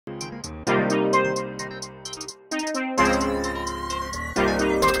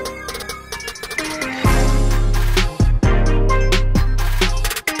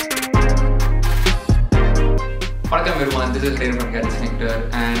this is Rain from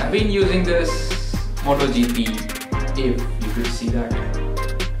Connector, and I've been using this Moto G3, if you could see that,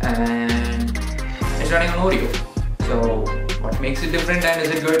 and it's running on Oreo. So what makes it different and is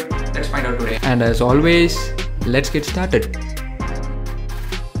it good? Let's find out today. And as always, let's get started.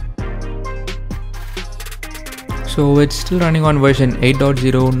 So it's still running on version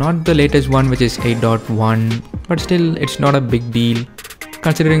 8.0, not the latest one which is 8.1, but still it's not a big deal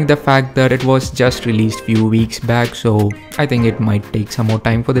considering the fact that it was just released few weeks back, so I think it might take some more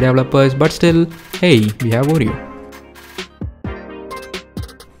time for the developers, but still, hey, we have Oreo.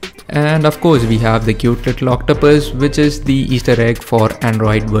 And of course we have the cute little octopus, which is the Easter egg for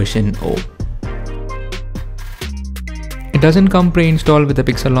Android version O. It doesn't come pre-installed with the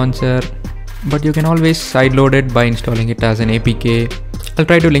Pixel launcher, but you can always sideload it by installing it as an APK. I'll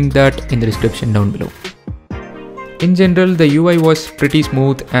try to link that in the description down below. In general, the UI was pretty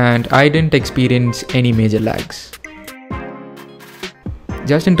smooth and I didn't experience any major lags.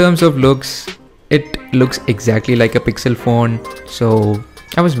 Just in terms of looks, it looks exactly like a Pixel phone, so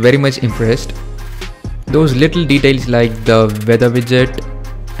I was very much impressed. Those little details like the weather widget,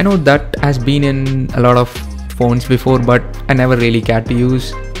 I know that has been in a lot of phones before, but I never really cared to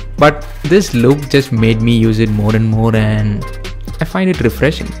use. But this look just made me use it more and more, and I find it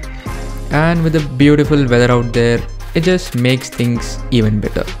refreshing. And with the beautiful weather out there, it just makes things even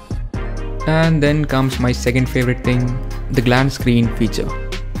better. And then comes my second favorite thing, the glance screen feature.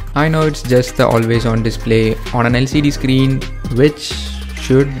 I know it's just the always on display on an LCD screen, which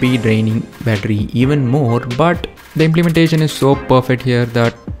should be draining battery even more, but the implementation is so perfect here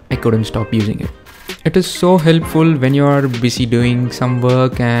that I couldn't stop using it. It is so helpful when you are busy doing some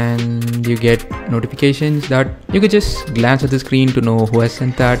work and you get notifications that you could just glance at the screen to know who has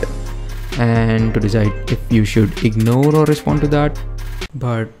sent that and to decide if you should ignore or respond to that.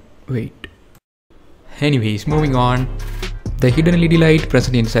 But wait. Anyways, moving on. The hidden LED light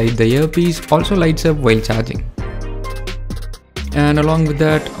present inside the earpiece also lights up while charging. And along with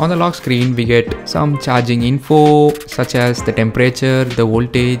that, on the lock screen we get some charging info such as the temperature, the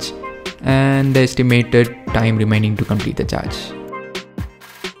voltage, and the estimated time remaining to complete the charge.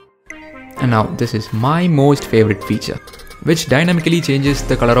 And now this is my most favorite feature, which dynamically changes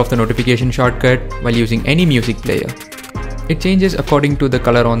the color of the notification shortcut while using any music player. It changes according to the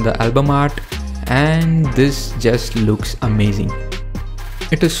color on the album art, and this just looks amazing.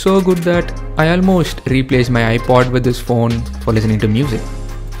 It is so good that I almost replaced my iPod with this phone for listening to music.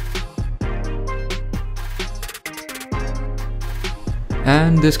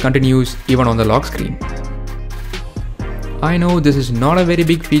 And this continues even on the lock screen. I know this is not a very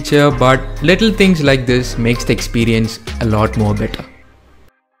big feature, but little things like this makes the experience a lot more better.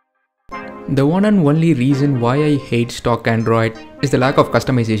 The one and only reason why I hate stock Android is the lack of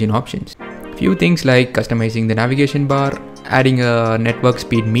customization options. Few things like customizing the navigation bar, adding a network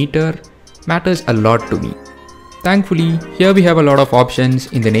speed meter matters a lot to me. Thankfully, here we have a lot of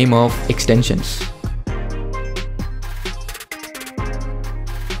options in the name of extensions.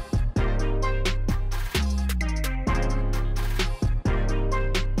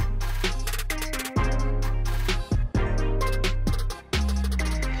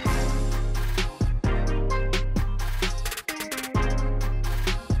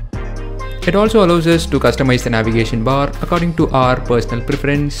 It also allows us to customize the navigation bar according to our personal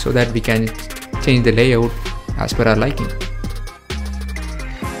preference so that we can change the layout as per our liking.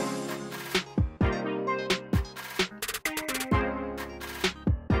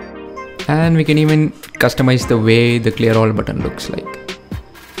 And we can even customize the way the clear all button looks like.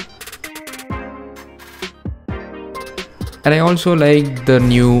 And I also like the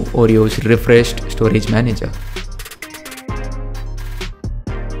new Oreo's refreshed storage manager.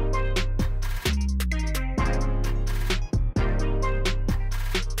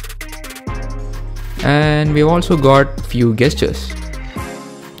 And we've also got few gestures,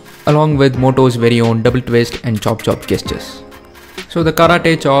 along with Moto's very own double twist and chop chop gestures. So the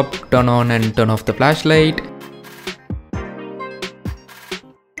karate chop, turn on and turn off the flashlight,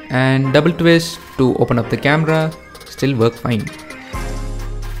 and double twist to open up the camera still work fine.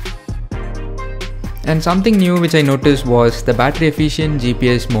 And something new which I noticed was the battery efficient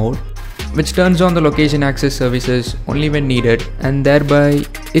GPS mode, which turns on the location access services only when needed, and thereby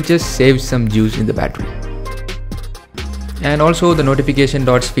it just saves some juice in the battery. And also the notification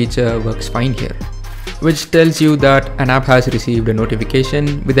dots feature works fine here, which tells you that an app has received a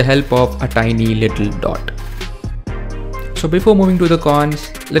notification with the help of a tiny little dot. So before moving to the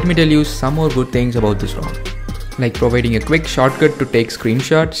cons, let me tell you some more good things about this ROM, like providing a quick shortcut to take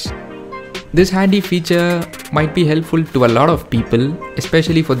screenshots. This handy feature might be helpful to a lot of people,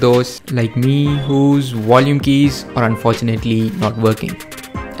 especially for those like me whose volume keys are unfortunately not working.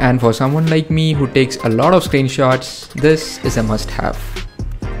 And for someone like me who takes a lot of screenshots, this is a must-have.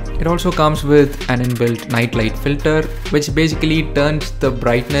 It also comes with an inbuilt Nightlight Filter, which basically turns the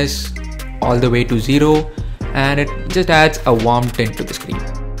brightness all the way to 0, and it just adds a warm tint to the screen.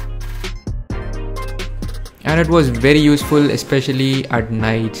 And it was very useful, especially at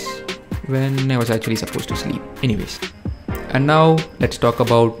nights when I was actually supposed to sleep. Anyways, and now let's talk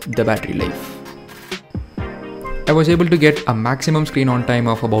about the battery life. I was able to get a maximum screen on time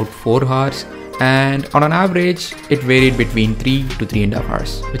of about 4 hours, and on an average it varied between 3 to 3.5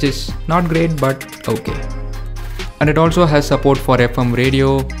 hours, which is not great but okay. And it also has support for FM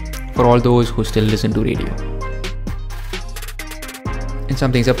radio for all those who still listen to radio. And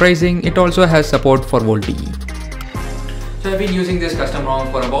something surprising, it also has support for VoLTE. So I've been using this custom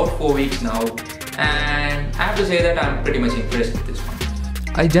ROM for about 4 weeks now, and I have to say that I'm pretty much impressed with this one.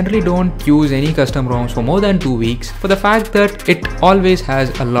 I generally don't use any custom ROMs for more than 2 weeks for the fact that it always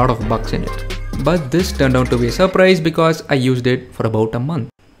has a lot of bugs in it. But this turned out to be a surprise because I used it for about a month.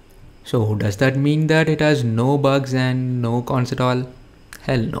 So does that mean that it has no bugs and no cons at all?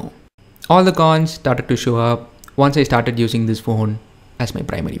 Hell no. All the cons started to show up once I started using this phone as my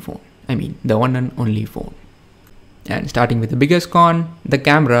primary phone. I mean, the one and only phone. And starting with the biggest con, the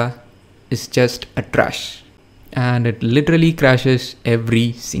camera is just a trash. And it literally crashes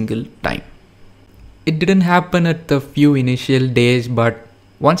every single time. It didn't happen at the few initial days, but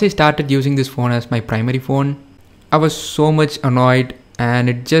once I started using this phone as my primary phone, I was so much annoyed, and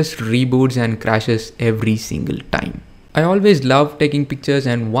it just reboots and crashes every single time. I always loved taking pictures,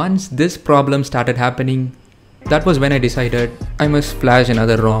 and once this problem started happening, that was when I decided I must flash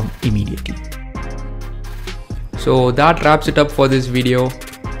another ROM immediately. So that wraps it up for this video.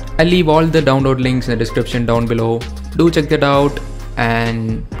 I'll leave all the download links in the description down below. Do check that out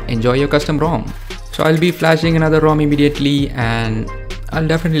and enjoy your custom ROM. So I'll be flashing another ROM immediately, and I'll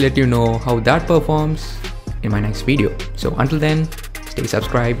definitely let you know how that performs in my next video. So until then, stay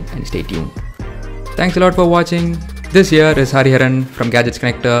subscribed and stay tuned. Thanks a lot for watching. This here is Hariharan from Gadgets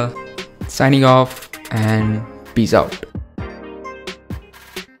Connector, signing off, and peace out.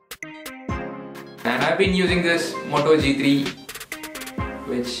 And I've been using this Moto G3,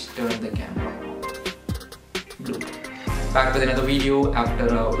 which turned the camera on. Blue. Back with another video after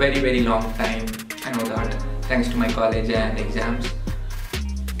a very long time. I know that, thanks to my college and exams.